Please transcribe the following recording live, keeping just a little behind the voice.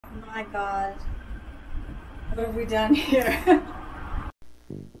My God. What have we done here?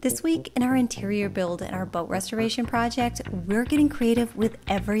 This week in our interior build and our boat restoration project, we're getting creative with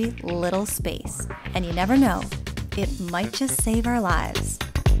every little space. And you never know, it might just save our lives.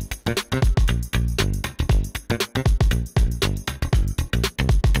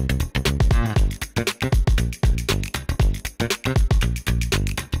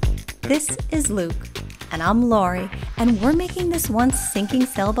 This is Luke, and I'm Lori, and we're making this once sinking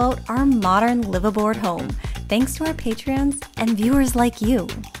sailboat our modern liveaboard home, thanks to our Patreons and viewers like you.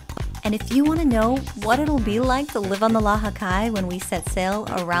 And if you want to know what it'll be like to live on the LAHAKAI when we set sail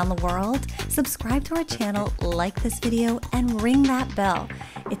around the world, subscribe to our channel, like this video, and ring that bell.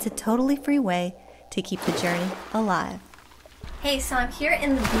 It's a totally free way to keep the journey alive. Hey, so I'm here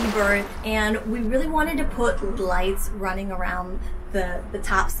in the v-berth, and we really wanted to put lights running around the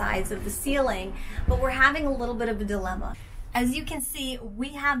top sides of the ceiling, but we're having a little bit of a dilemma. As you can see, we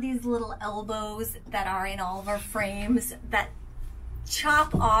have these little elbows that are in all of our frames that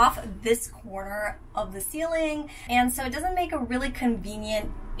chop off this corner of the ceiling, and so it doesn't make a really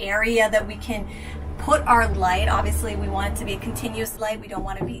convenient area that we can put our light. Obviously we want it to be a continuous light. We don't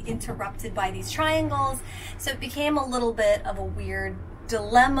want to be interrupted by these triangles, so it became a little bit of a weird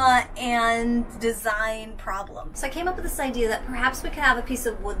dilemma and design problem. So I came up with this idea that perhaps we could have a piece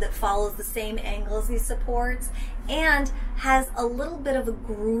of wood that follows the same angle as these supports and has a little bit of a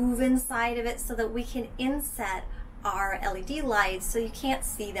groove inside of it so that we can inset our LED lights so you can't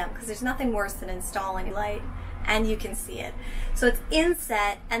see them, because there's nothing worse than installing a light and you can see it. So it's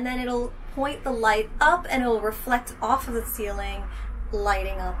inset, and then it'll point the light up and it'll reflect off of the ceiling,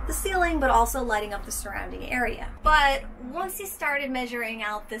 lighting up the ceiling, but also lighting up the surrounding area. But once he started measuring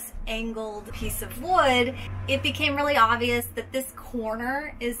out this angled piece of wood, it became really obvious that this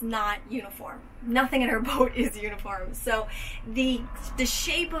corner is not uniform. Nothing in our boat is uniform. So the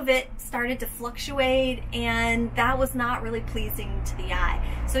shape of it started to fluctuate, and that was not really pleasing to the eye.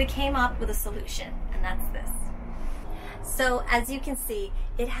 So he came up with a solution, and that's this. So as you can see,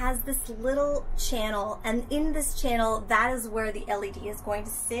 it has this little channel, and in this channel, that is where the LED is going to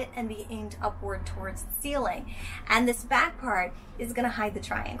sit and be aimed upward towards the ceiling. And this back part is going to hide the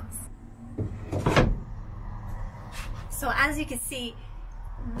triangles. So as you can see,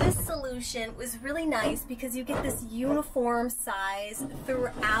 this solution was really nice because you get this uniform size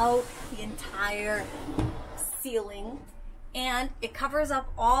throughout the entire ceiling, and it covers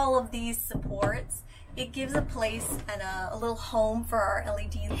up all of these supports. It gives a place and a little home for our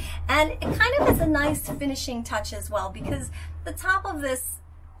LEDs, and it kind of is a nice finishing touch as well, because the top of this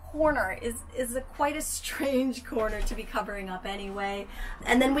corner is quite a strange corner to be covering up anyway.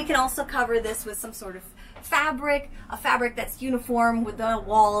 And then we can also cover this with some sort of fabric, a fabric that's uniform with the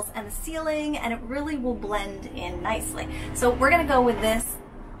walls and the ceiling, and it really will blend in nicely. So we're gonna go with this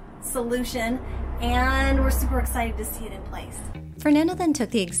solution, and we're super excited to see it in place. Fernando then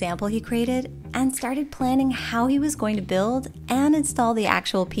took the example he created and started planning how he was going to build and install the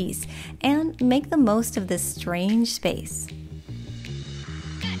actual piece and make the most of this strange space.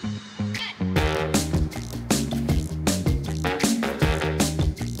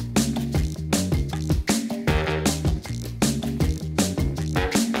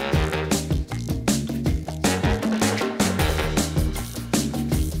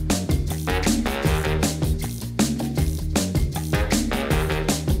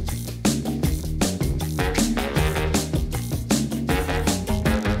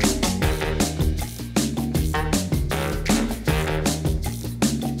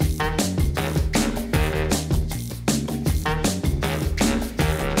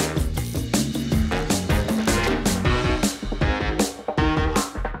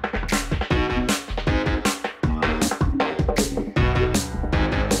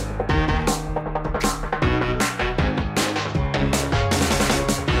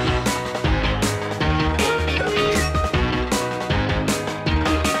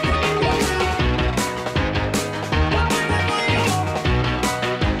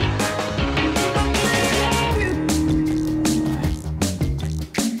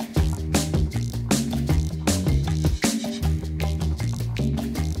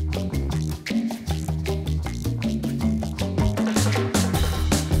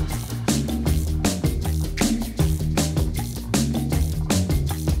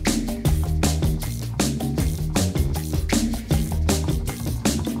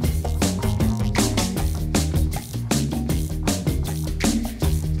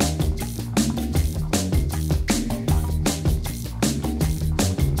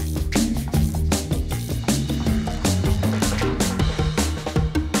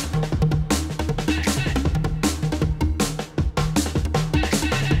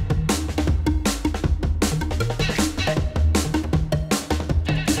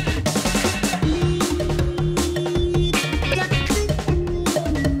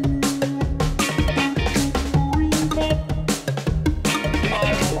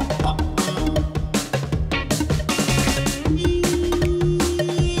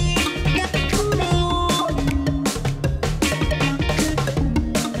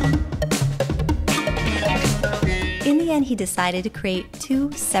 he decided to create two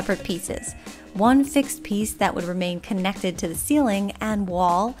separate pieces. One fixed piece that would remain connected to the ceiling and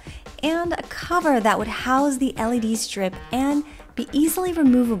wall, and a cover that would house the LED strip and be easily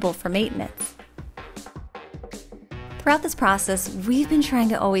removable for maintenance. Throughout this process, we've been trying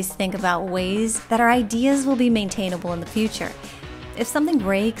to always think about ways that our ideas will be maintainable in the future. If something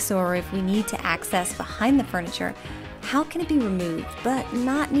breaks or if we need to access behind the furniture, how can it be removed but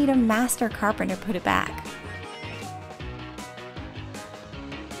not need a master carpenter put it back?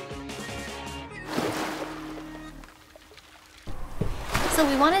 So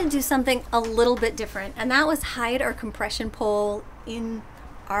we wanted to do something a little bit different, and that was hide our compression pole in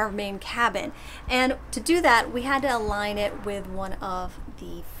our main cabin. And to do that, we had to align it with one of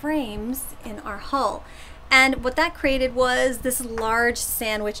the frames in our hull. And what that created was this large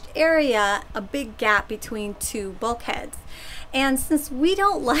sandwiched area, a big gap between two bulkheads. And since we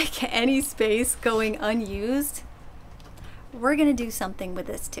don't like any space going unused, we're gonna do something with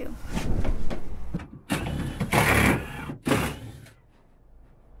this too.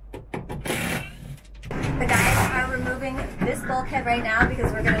 The guys are removing this bulkhead right now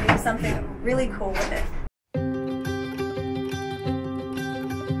because we're going to do something really cool with it.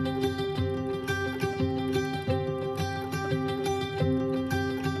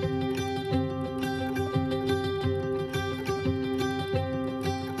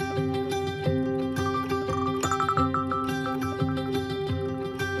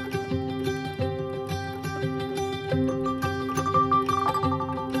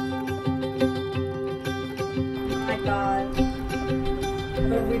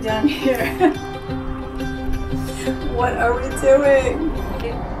 What have we done here? What are we doing?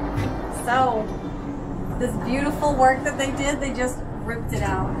 So, this beautiful work that they did, they just ripped it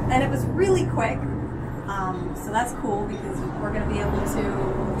out. And it was really quick. So that's cool because we're going to be able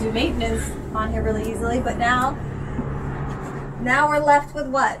to do maintenance on here really easily. But now we're left with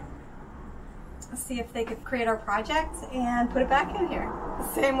what? Let's see if they could create our project and put it back in here the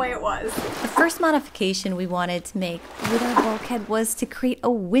same way it was. The first modification we wanted to make with our bulkhead was to create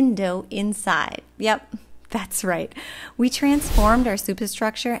a window inside. Yep, that's right. We transformed our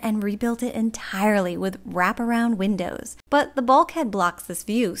superstructure and rebuilt it entirely with wraparound windows. But the bulkhead blocks this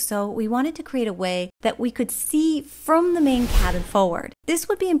view, so we wanted to create a way that we could see from the main cabin forward. This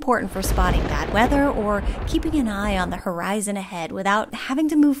would be important for spotting bad weather or keeping an eye on the horizon ahead without having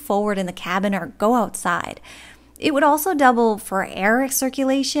to move forward in the cabin or go outside. It would also double for air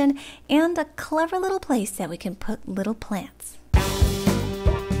circulation and a clever little place that we can put little plants.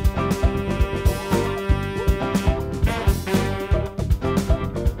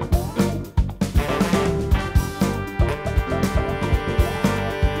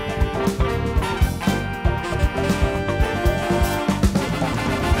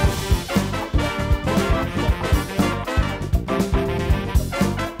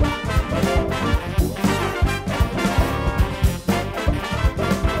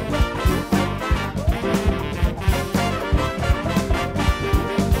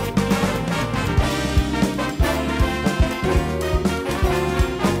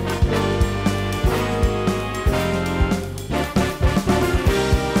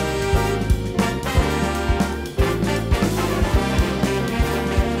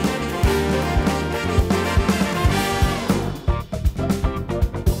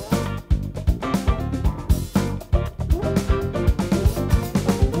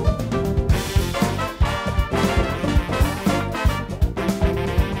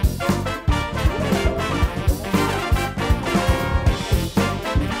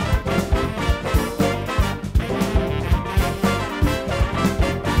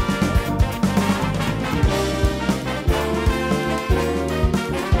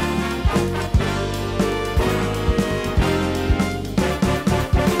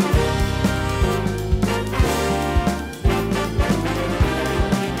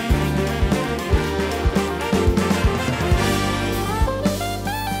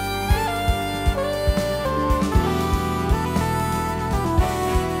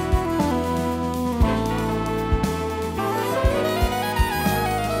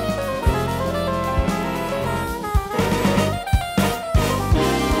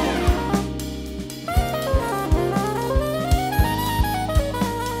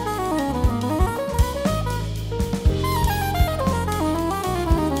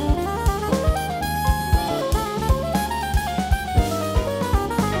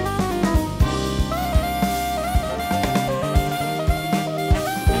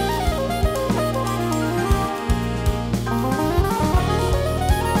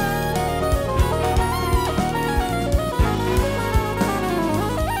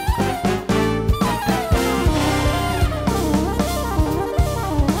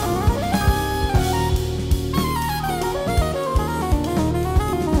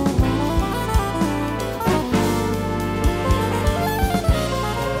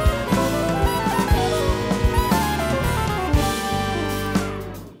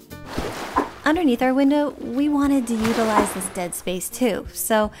 Underneath our window, we wanted to utilize this dead space too,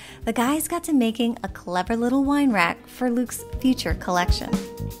 so the guys got to making a clever little wine rack for Luke's future collection.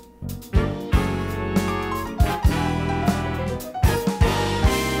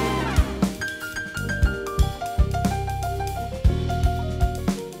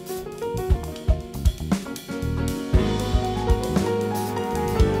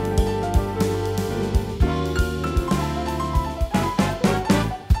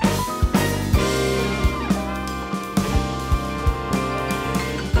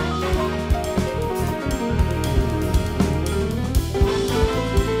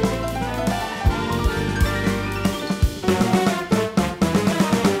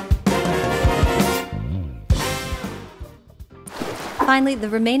 Finally, the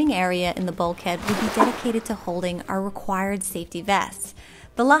remaining area in the bulkhead will be dedicated to holding our required safety vests.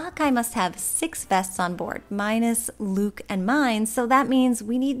 The LAHAKAI must have 6 vests on board, minus Luke and mine, so that means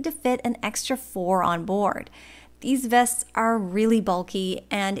we need to fit an extra 4 on board. These vests are really bulky,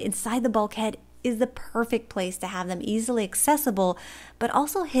 and inside the bulkhead is the perfect place to have them easily accessible, but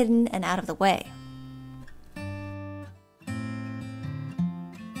also hidden and out of the way.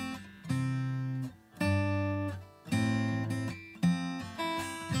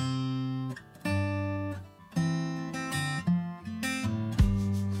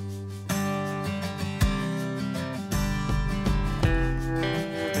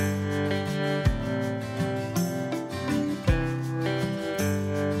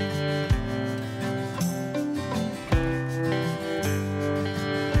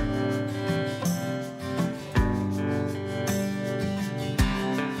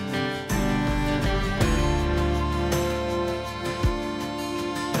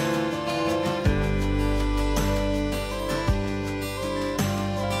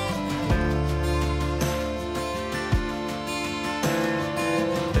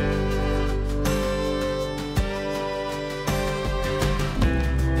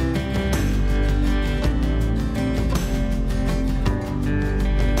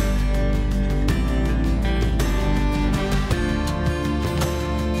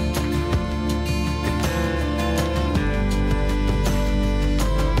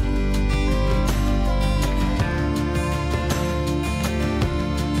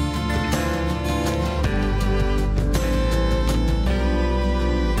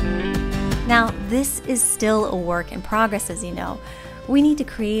 Now, this is still a work in progress, as you know. We need to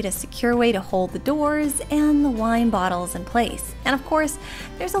create a secure way to hold the doors and the wine bottles in place. And of course,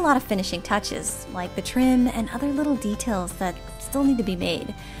 there's a lot of finishing touches, like the trim and other little details that still need to be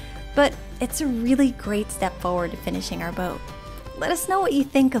made. But it's a really great step forward to finishing our boat. Let us know what you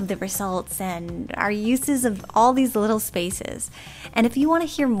think of the results and our uses of all these little spaces. And if you want to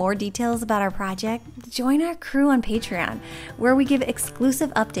hear more details about our project, join our crew on Patreon, where we give exclusive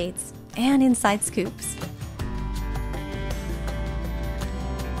updates and inside scoops.